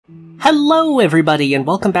Hello everybody and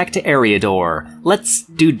welcome back to Eriador. Let's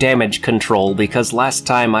do damage control because last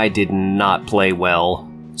time I did not play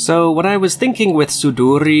well. So what I was thinking with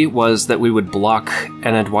Suduri was that we would block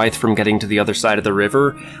Enedwythe from getting to the other side of the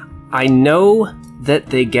river. I know that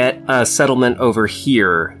they get a settlement over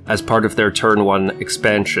here as part of their turn 1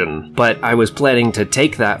 expansion, but I was planning to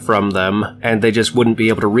take that from them and they just wouldn't be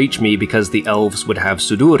able to reach me because the elves would have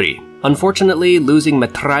Suduri. Unfortunately, losing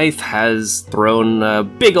Matraith has thrown a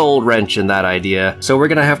big old wrench in that idea, so we're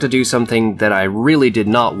gonna have to do something that I really did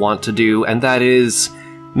not want to do, and that is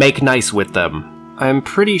make nice with them. I'm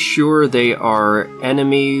pretty sure they are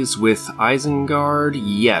enemies with Isengard.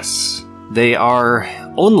 Yes, they are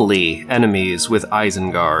only enemies with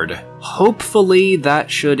Isengard. Hopefully that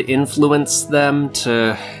should influence them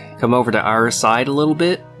to come over to our side a little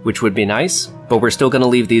bit, which would be nice, but we're still gonna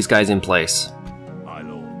leave these guys in place.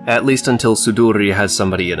 At least until Suduri has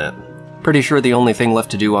somebody in it. Pretty sure the only thing left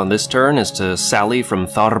to do on this turn is to sally from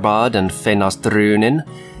Tharbad and Fenastrunin,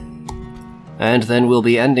 and then we'll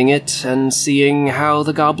be ending it and seeing how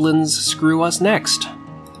the goblins screw us next.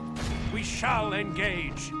 We shall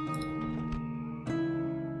engage.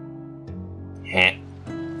 Heh.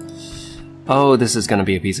 Oh, this is gonna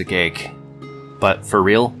be a piece of cake. But for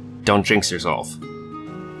real, don't jinx yourself.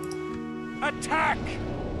 Attack!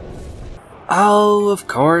 Oh, of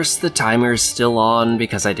course, the timer's still on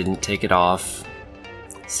because I didn't take it off.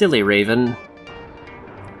 Silly Raven.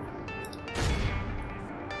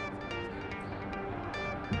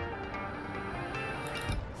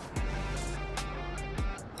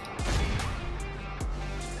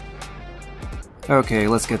 Okay,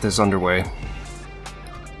 let's get this underway.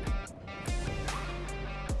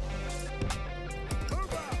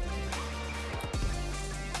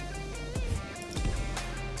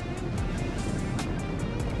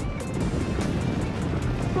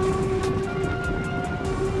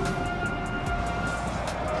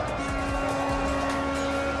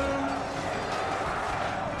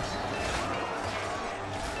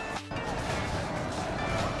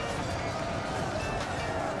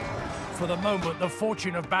 For the moment, the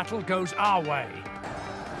fortune of battle goes our way.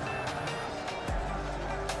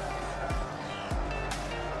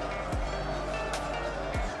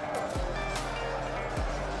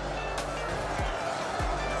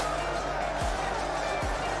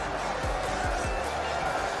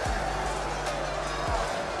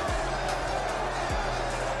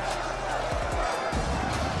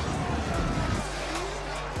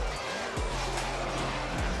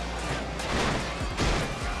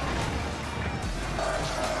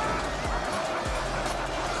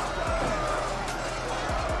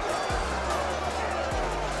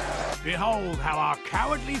 Behold how our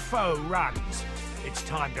cowardly foe runs. It's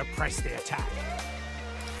time to press the attack.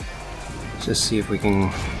 Just see if we can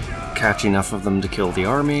catch enough of them to kill the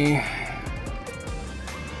army.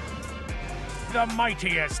 The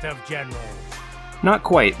mightiest of generals. Not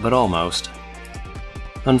quite, but almost.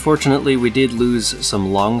 Unfortunately, we did lose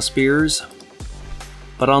some long spears,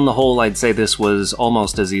 but on the whole, I'd say this was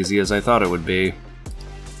almost as easy as I thought it would be.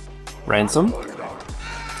 Ransom?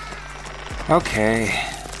 Okay.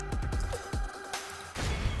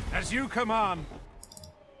 As you command.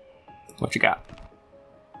 What you got?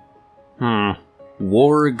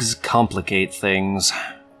 Wargs complicate things.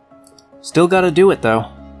 Still gotta do it, though.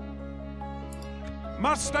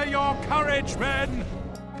 Muster your courage, men!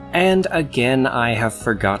 And again, I have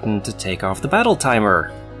forgotten to take off the battle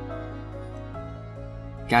timer.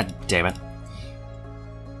 God damn it.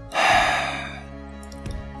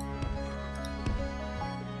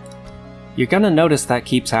 You're gonna notice that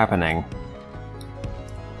keeps happening.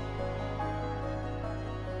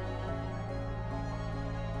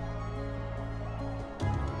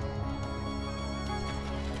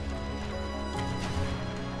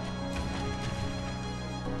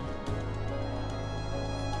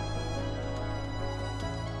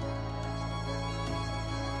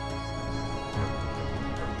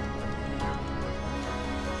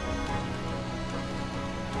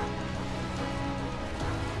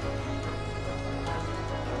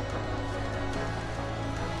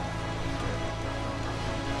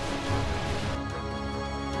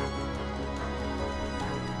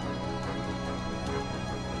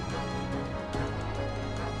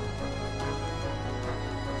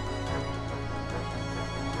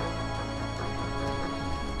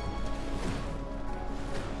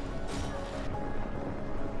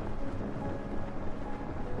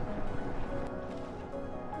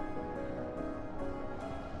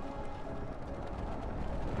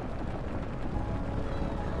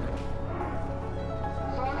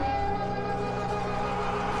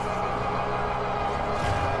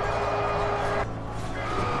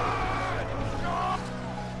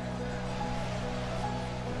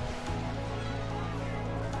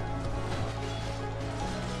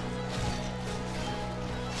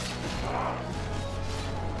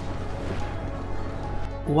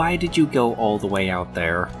 Why did you go all the way out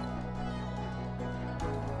there?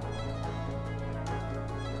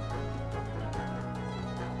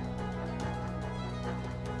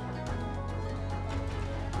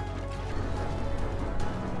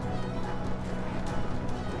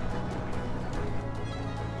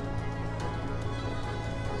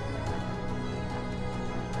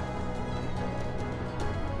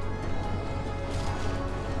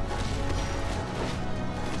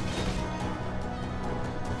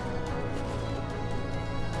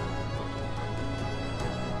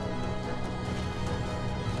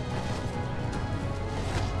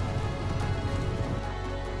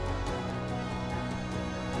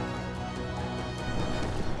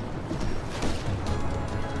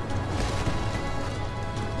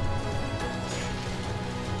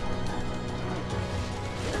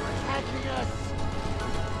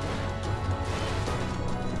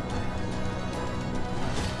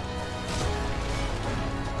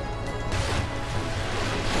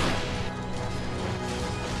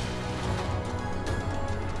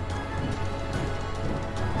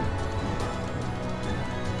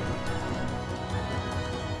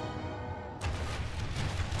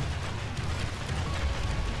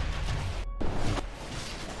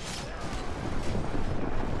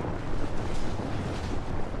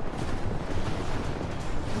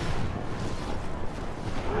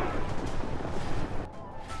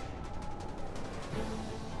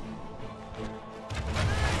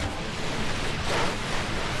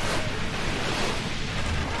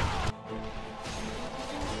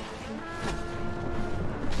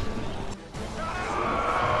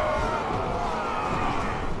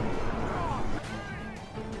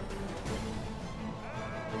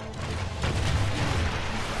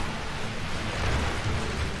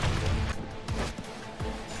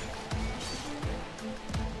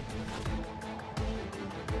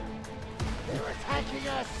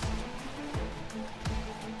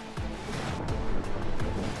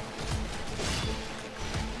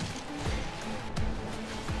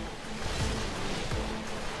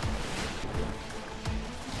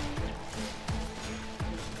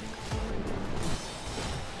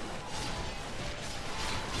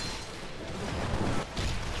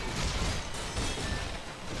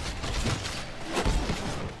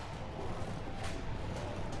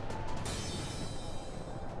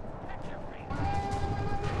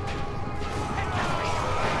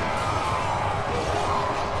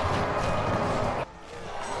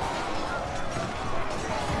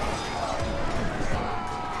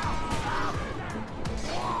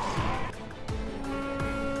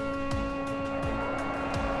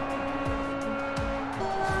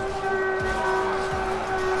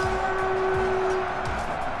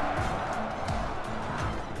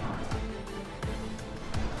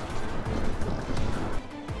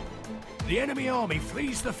 The enemy army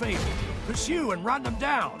flees the field. Pursue and run them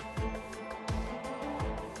down.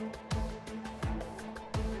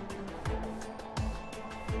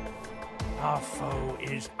 Our foe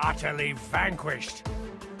is utterly vanquished.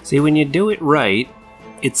 See, when you do it right,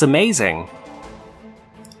 it's amazing.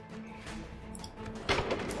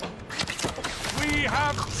 We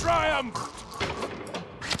have triumphed!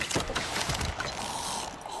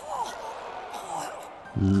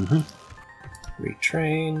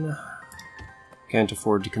 Retrain. Can't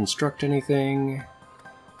afford to construct anything.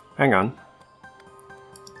 Hang on.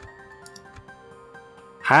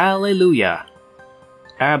 Hallelujah!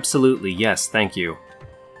 Absolutely, yes, thank you.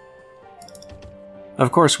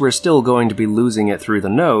 Of course, we're still going to be losing it through the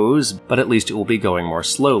nose, but at least it will be going more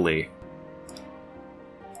slowly.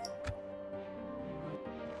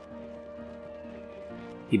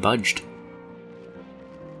 He budged.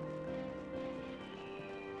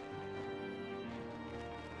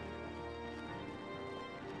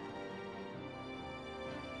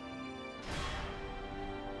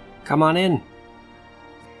 Come on in.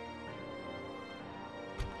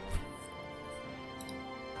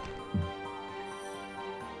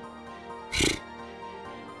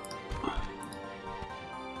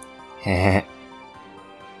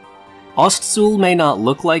 Ostsul may not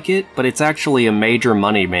look like it, but it's actually a major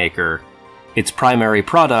moneymaker. Its primary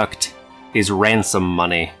product is ransom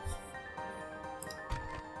money.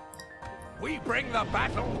 We bring the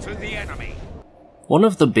battle to the enemy. One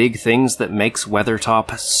of the big things that makes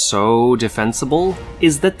Weathertop so defensible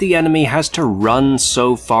is that the enemy has to run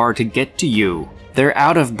so far to get to you. They're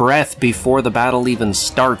out of breath before the battle even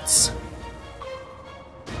starts.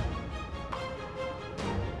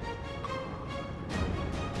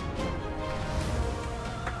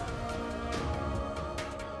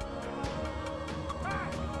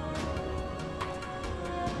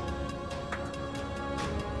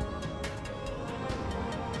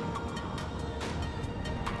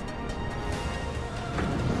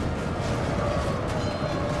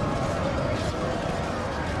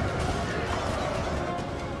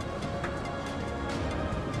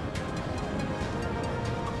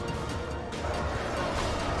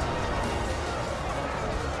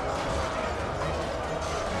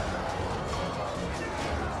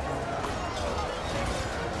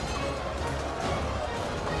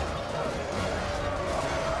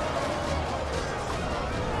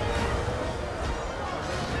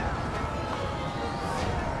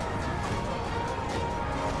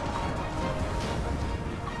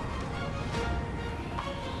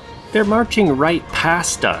 They're marching right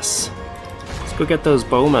past us. Let's go get those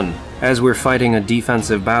bowmen. As we're fighting a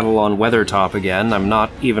defensive battle on Weathertop again, I'm not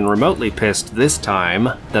even remotely pissed this time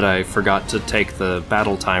that I forgot to take the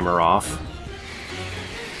battle timer off.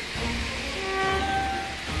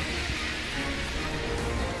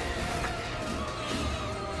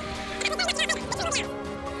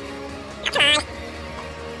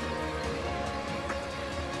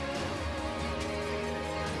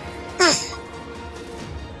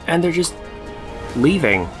 And they're just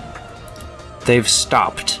leaving. They've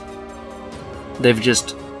stopped. They've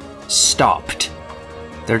just stopped.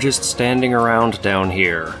 They're just standing around down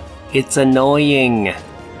here. It's annoying.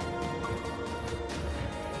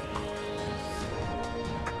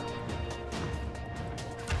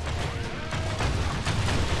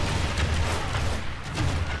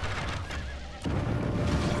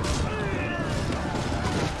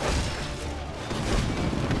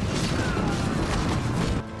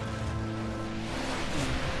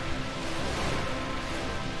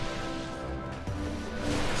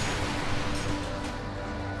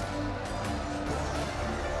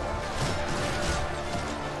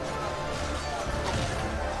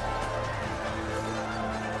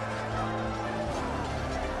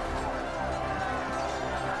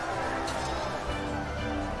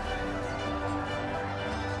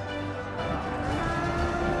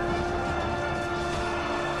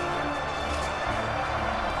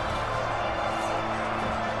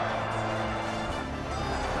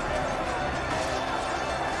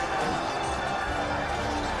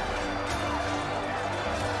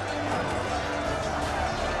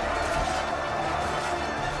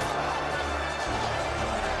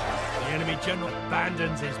 General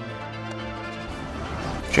abandons his men.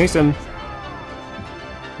 Chase him.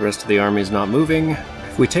 The rest of the army's not moving.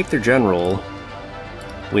 If we take their general,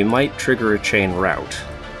 we might trigger a chain rout,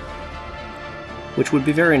 which would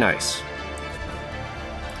be very nice.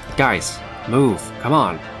 Guys, move. Come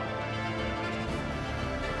on.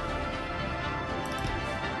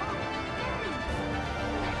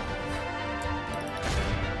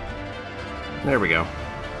 There we go.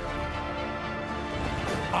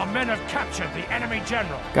 Our men have captured the enemy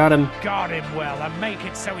general. Got him. Guard him well and make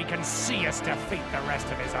it so he can see us defeat the rest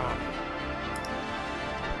of his army.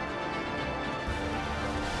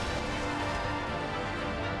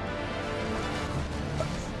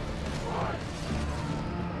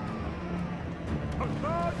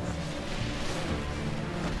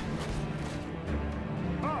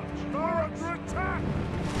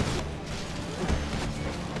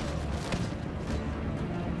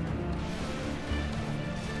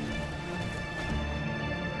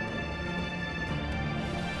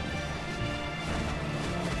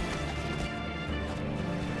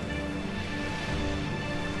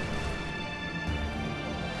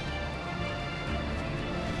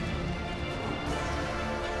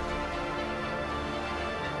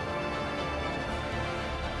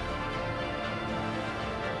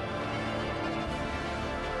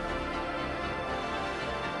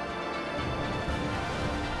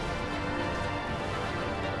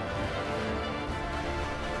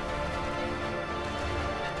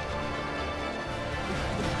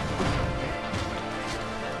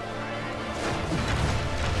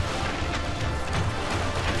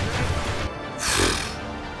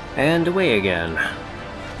 And away again.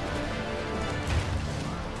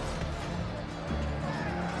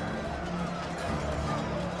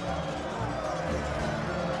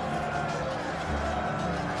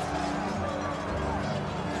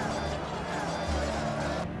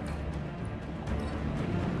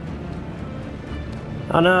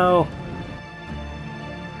 Oh no!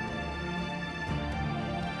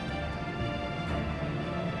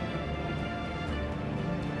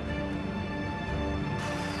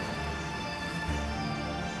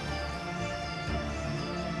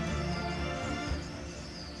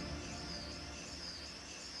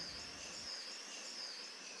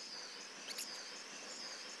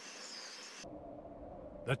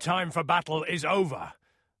 The time for battle is over.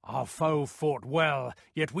 Our foe fought well,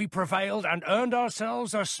 yet we prevailed and earned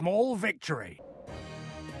ourselves a small victory.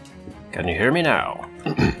 Can you hear me now?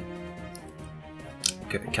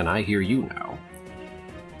 Can I hear you now?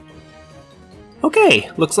 Okay,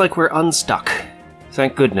 looks like we're unstuck.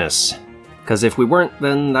 Thank goodness. Because if we weren't,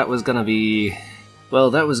 then that was gonna be... well,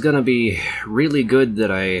 that was gonna be really good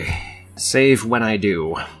that I save when I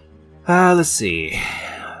do. Let's see.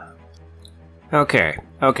 Okay,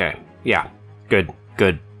 yeah, good.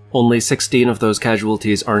 Only 16 of those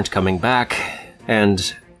casualties aren't coming back,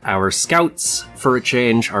 and our scouts, for a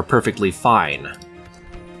change, are perfectly fine.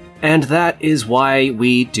 And that is why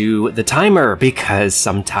we do the timer, because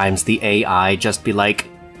sometimes the AI just be like,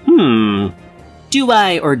 Do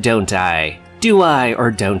I or don't I? Do I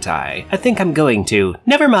or don't I? I think I'm going to.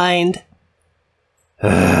 Never mind.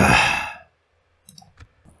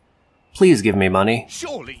 Please give me money.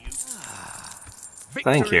 Surely you...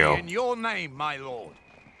 Thank you. In your name, my lord.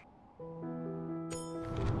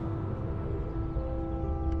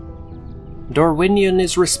 Dorwinion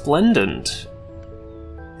is resplendent.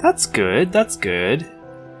 That's good, that's good.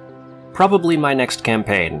 Probably my next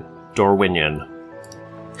campaign, Dorwinion.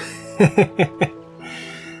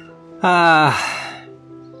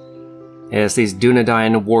 Yes, these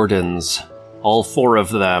Dunedain wardens. All 4 of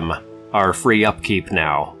them are free upkeep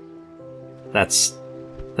now. That's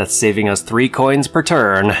saving us 3 coins per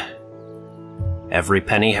turn. Every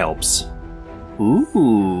penny helps.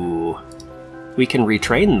 Ooh. We can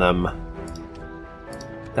retrain them.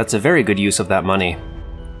 That's a very good use of that money.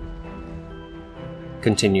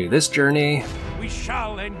 Continue this journey. We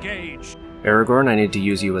shall engage. Aragorn, I need to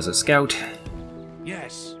use you as a scout.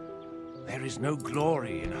 Yes. There is no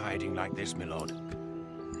glory in hiding like this, my lord.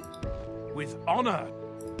 With honor.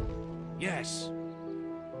 Yes.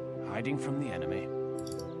 Hiding from the enemy.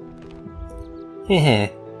 Heh.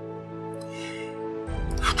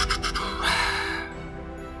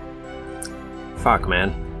 Fuck,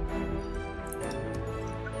 man.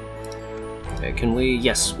 Okay, can we?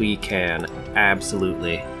 Yes, we can.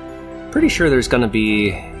 Absolutely. Pretty sure there's gonna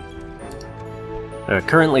be...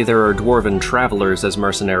 currently there are Dwarven Travelers as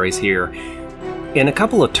mercenaries here. In a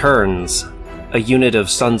couple of turns, a unit of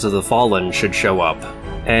Sons of the Fallen should show up,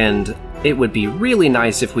 and it would be really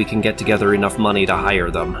nice if we can get together enough money to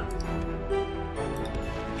hire them.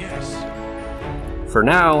 Yes. For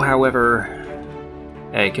now, however...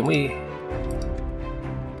 Hey, can we...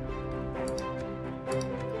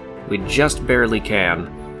 We just barely can.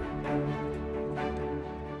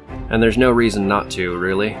 And there's no reason not to,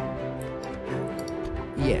 really.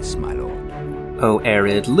 Yes, my lord. Oh,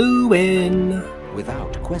 Arid Lewin!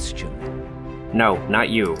 Without question. No, not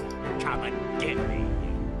you. Come and get me,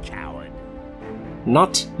 you coward.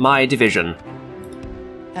 Not my division.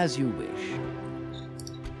 As you wish.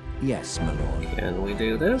 Yes, my lord. Can we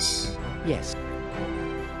do this? Yes.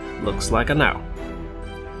 Looks like a no.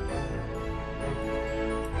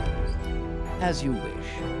 As you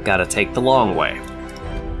wish. Gotta take the long way.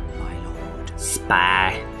 My lord.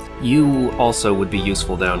 Spy. You also would be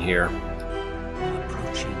useful down here.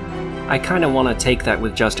 Approaching. I kinda wanna take that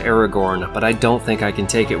with just Aragorn, but I don't think I can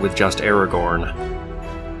take it with just Aragorn.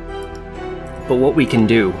 But what we can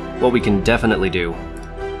do, what we can definitely do,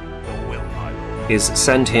 is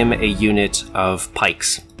send him a unit of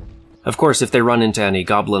pikes. Of course, if they run into any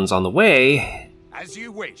goblins on the way... As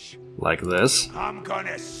you wish. Like this. I'm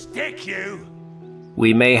gonna stick you.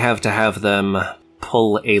 We may have to have them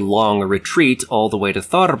pull a long retreat all the way to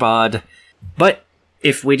Tharbad, but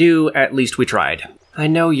if we do, at least we tried. I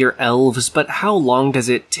know you're elves, but how long does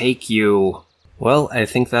it take you? Well, I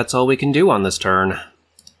think that's all we can do on this turn.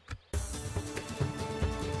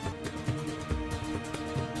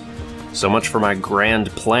 So much for my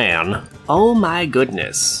grand plan. Oh my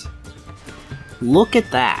goodness. Look at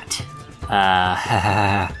that.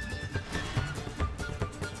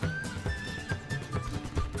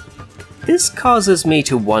 This causes me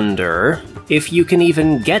to wonder if you can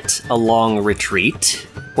even get a long retreat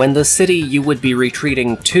when the city you would be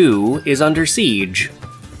retreating to is under siege.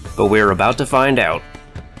 But we're about to find out.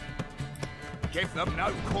 Give them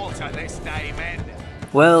no quarter this day, men.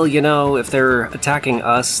 Well, you know, if they're attacking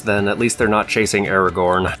us, then at least they're not chasing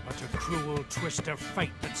Aragorn. But a cruel twist of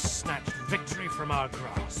fate that snatched victory from our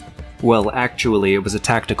grasp. Well, actually, it was a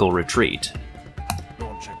tactical retreat.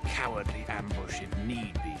 Launch a cowardly ambush if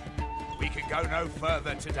need be. We can go no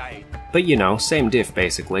further today. But you know, same diff,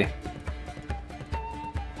 basically.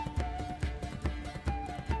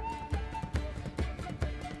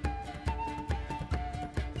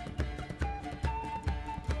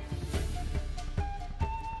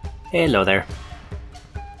 Hello there.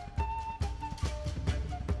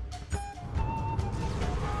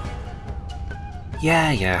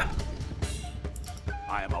 Yeah.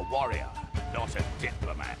 I am a warrior, not a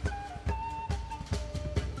diplomat.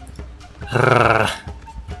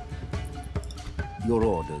 Your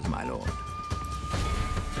orders, my lord.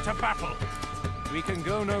 To battle! We can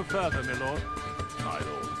go no further, my lord. My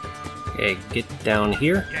lord. Okay, get down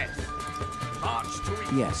here. Yes. March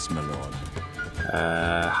to Yes, my lord.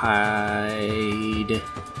 Hide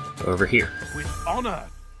over here. With honor!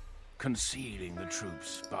 Concealing the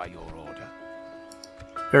troops by your order.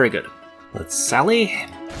 Very good. Let's sally.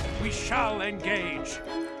 We shall engage.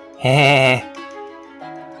 Heh.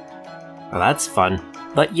 Well, that's fun.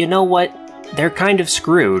 But you know what? They're kind of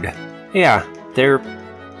screwed. Yeah, they're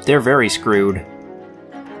They're very screwed.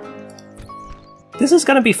 This is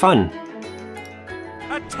gonna be fun.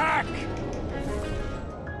 Attack!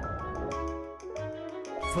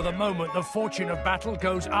 For the moment, the fortune of battle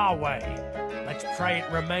goes our way. Let's pray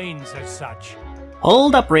it remains as such.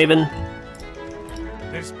 Hold up, Raven.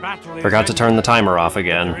 This battle is Forgot to turn the timer off There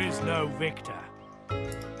again. is no victor.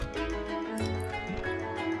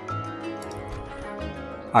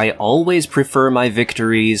 I always prefer my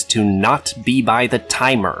victories to not be by the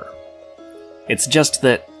timer. It's just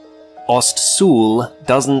that Ostsul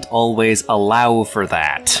doesn't always allow for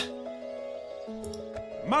that.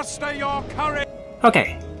 Muster your courage!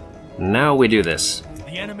 Okay, now we do this.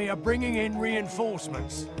 The enemy are bringing in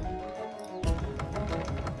reinforcements.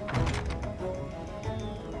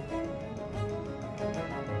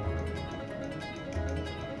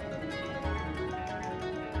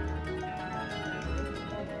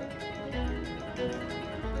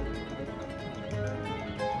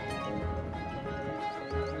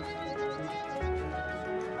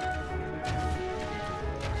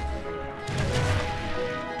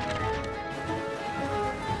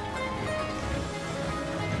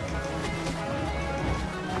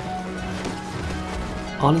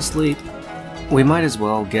 Honestly, we might as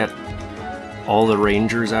well get all the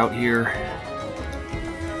rangers out here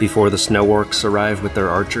before the snow orcs arrive with their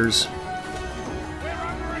archers.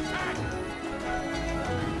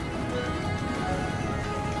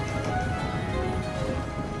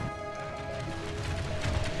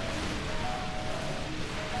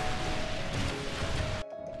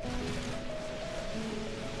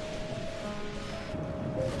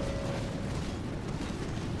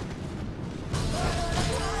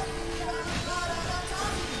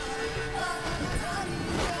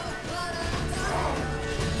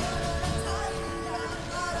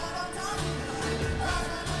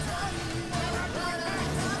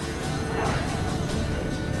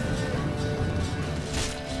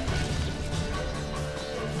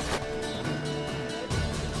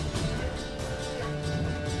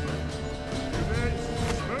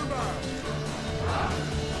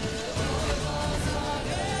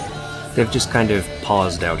 They've just kind of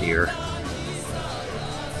paused out here.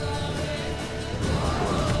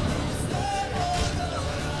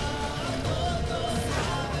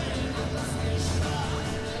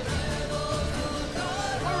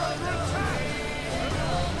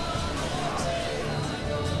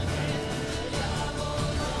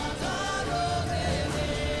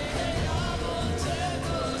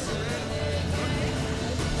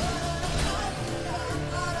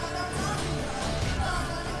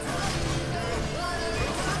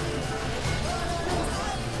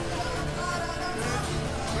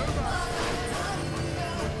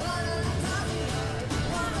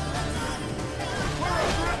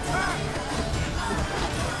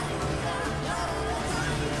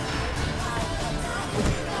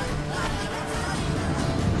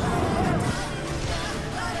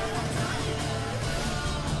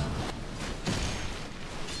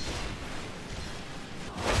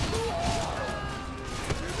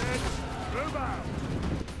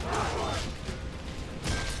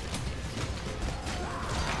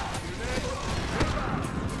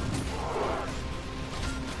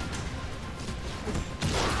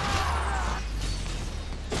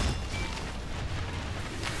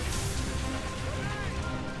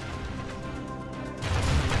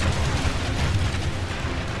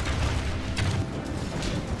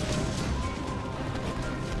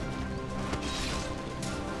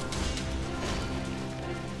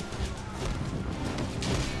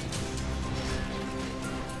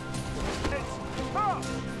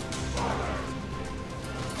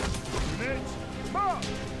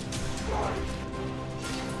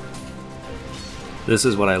 This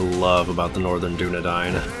is what I love about the Northern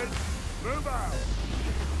Dunedain. Move out!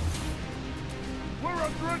 We're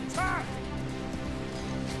under attack!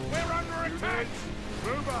 We're under attack!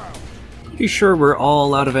 Move out! Pretty sure we're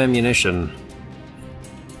all out of ammunition.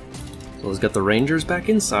 So let's get the Rangers back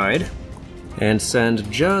inside and send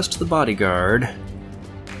just the bodyguard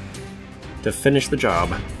to finish the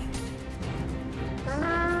job.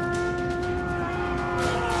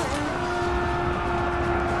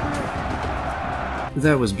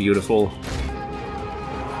 That was beautiful.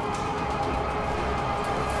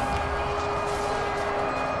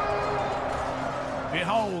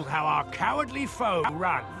 Behold how our cowardly foe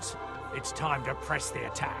runs. It's time to press the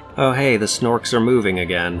attack. Oh hey, the Snorks are moving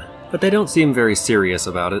again. But they don't seem very serious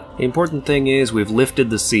about it. The important thing is we've lifted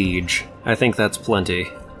the siege. I think that's plenty.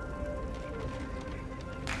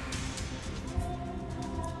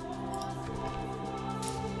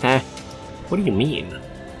 Huh? What do you mean?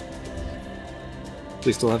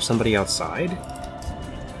 We still have somebody outside?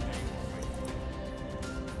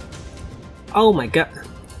 Oh my god.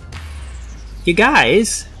 You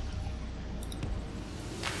guys?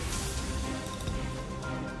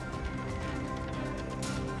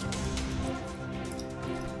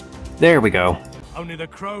 There we go. Only the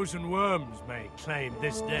crows and worms may claim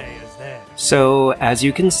this day as theirs. So, as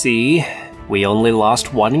you can see, we only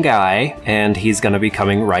lost one guy, and he's gonna be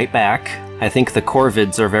coming right back. I think the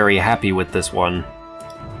Corvids are very happy with this one.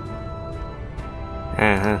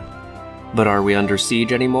 But are we under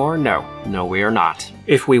siege anymore? No. No, we are not.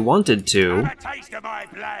 If we wanted to, Have a taste of my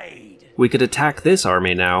blade. we could attack this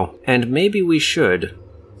army now, and maybe we should.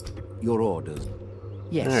 Your orders.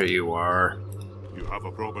 Yes. There you are. You have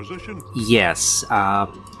a proposition? Yes,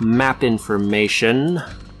 map information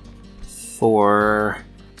for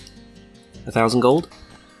 1,000 gold.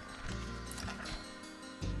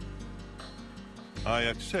 I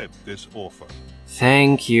accept this offer.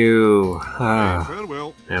 Thank you.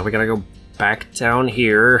 Farewell. Now we gotta go back down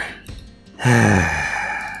here.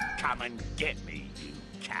 Come and get me, you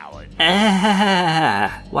coward.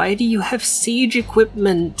 Why do you have siege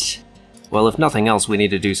equipment? Well, if nothing else, we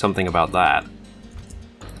need to do something about that.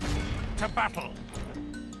 To battle!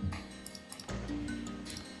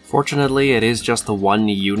 Fortunately, it is just the one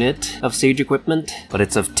unit of siege equipment, but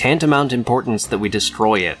it's of tantamount importance that we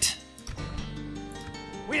destroy it.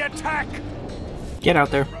 We attack! Get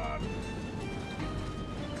out there.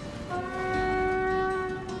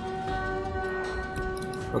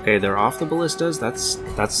 Okay, they're off the ballistas. That's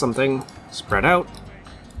something. Spread out.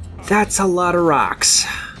 That's a lot of rocks.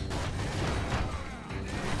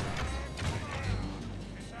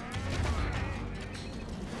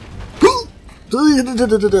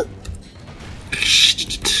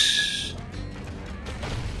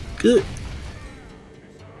 Good.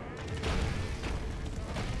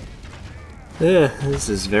 This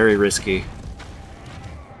is very risky.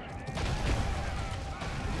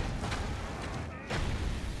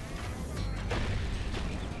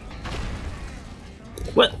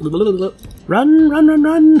 What? Run, run, run,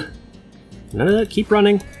 run! None of that, keep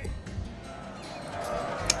running.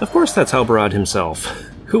 Of course that's Halbarad himself.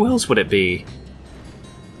 Who else would it be?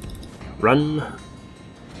 Run.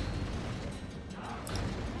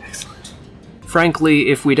 Excellent. Frankly,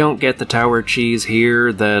 if we don't get the tower cheese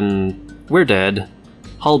here, then we're dead.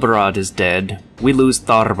 Halbarad is dead. We lose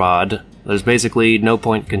Tharbad. There's basically no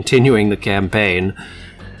point continuing the campaign.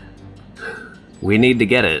 We need to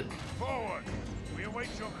get it. Forward! We await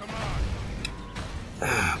your command.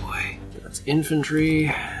 Oh boy. That's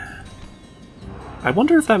infantry. I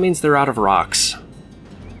wonder if that means they're out of rocks.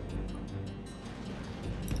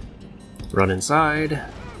 Run inside.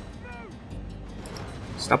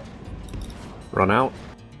 Stop. Run out.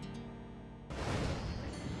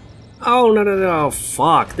 Oh, no, no, no.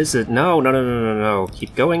 Fuck. This is... No, no, no, no, no, no.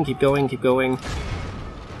 Keep going, keep going, keep going.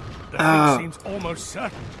 The thing seems almost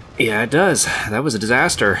certain. Yeah, it does. That was a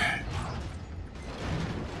disaster.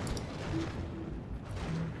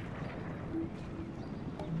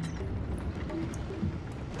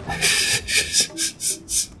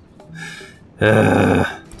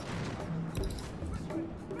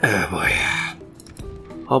 Oh boy.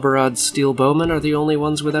 Halbarad's steel bowmen are the only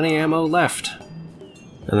ones with any ammo left.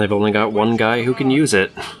 And they've only got one guy who can use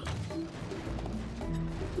it.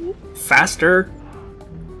 Faster!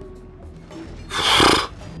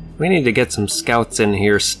 We need to get some scouts in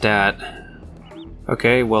here, stat.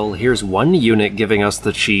 Okay, well, here's one unit giving us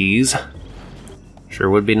the cheese. Sure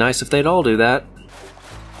would be nice if they'd all do that.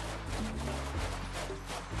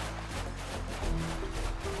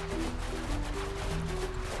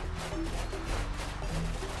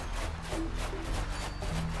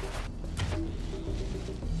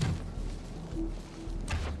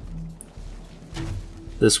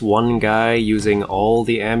 This one guy using all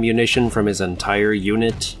the ammunition from his entire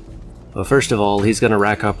unit. Well, first of all, he's gonna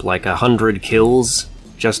rack up like 100 kills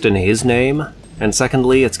just in his name. And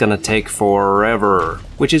secondly, it's gonna take forever.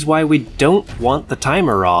 Which is why we don't want the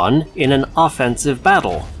timer on in an offensive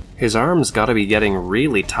battle. His arm's gotta be getting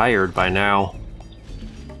really tired by now.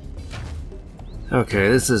 Okay,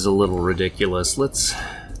 this is a little ridiculous. Let's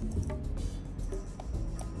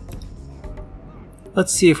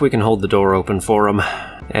see if we can hold the door open for him.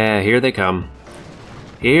 Here they come.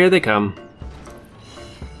 Here they come.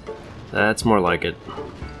 That's more like it.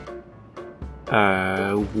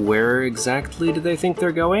 Where exactly do they think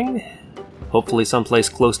they're going? Hopefully someplace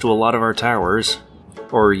close to a lot of our towers.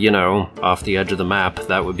 Or, you know, off the edge of the map,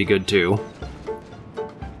 that would be good too.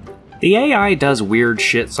 The AI does weird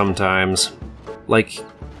shit sometimes. Like,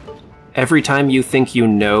 every time you think you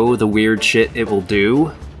know the weird shit it will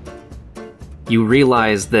do, you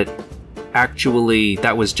realize that actually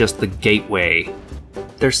that was just the gateway.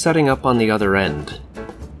 they're setting up on the other end,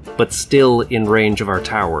 but still in range of our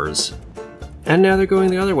towers. And now they're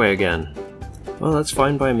going the other way again. Well, that's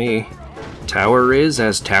fine by me. Tower is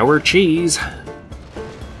as tower cheese.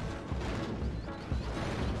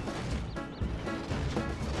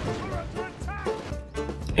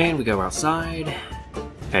 And we go outside,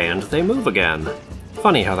 and they move again.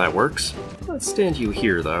 Funny how that works. Let's stand you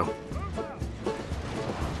here, though.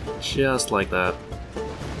 Just like that.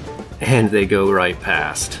 And they go right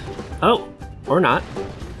past. Oh, or not.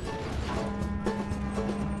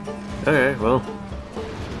 Okay, well.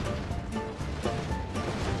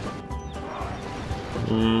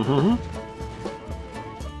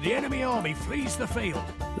 The enemy army flees the field.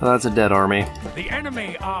 Oh, that's a dead army. The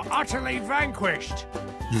enemy are utterly vanquished.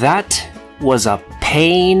 That was a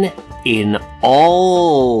pain in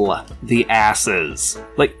all the asses.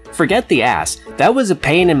 Like, forget the ass. That was a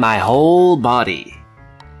pain in my whole body.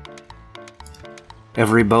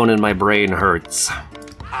 Every bone in my brain hurts.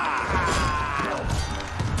 An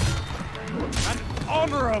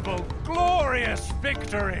honorable, glorious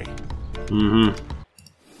victory. My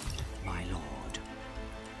lord.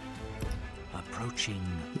 Approaching.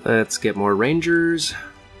 Let's get more rangers.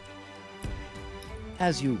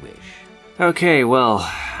 As you wish. Okay, well,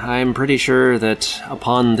 I'm pretty sure that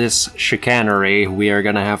upon this chicanery, we are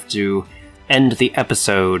gonna have to end the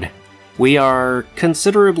episode. We are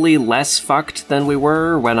considerably less fucked than we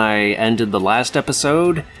were when I ended the last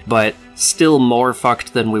episode, but still more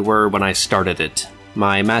fucked than we were when I started it.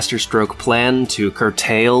 My masterstroke plan to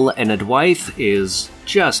curtail Enedwaith is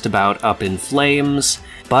just about up in flames,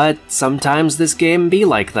 but sometimes this game be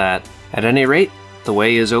like that. At any rate, the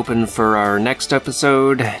way is open for our next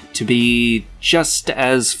episode to be just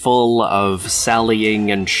as full of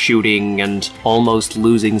sallying and shooting and almost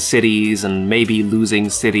losing cities and maybe losing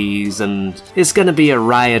cities, and it's gonna be a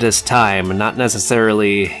riotous time, not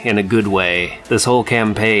necessarily in a good way. This whole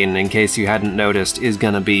campaign, in case you hadn't noticed, is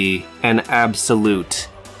gonna be an absolute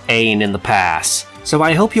pain in the pass. So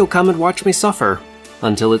I hope you'll come and watch me suffer.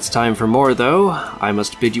 Until it's time for more, though, I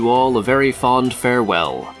must bid you all a very fond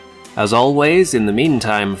farewell. As always, in the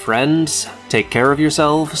meantime, friends, take care of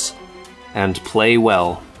yourselves, and play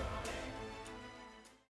well.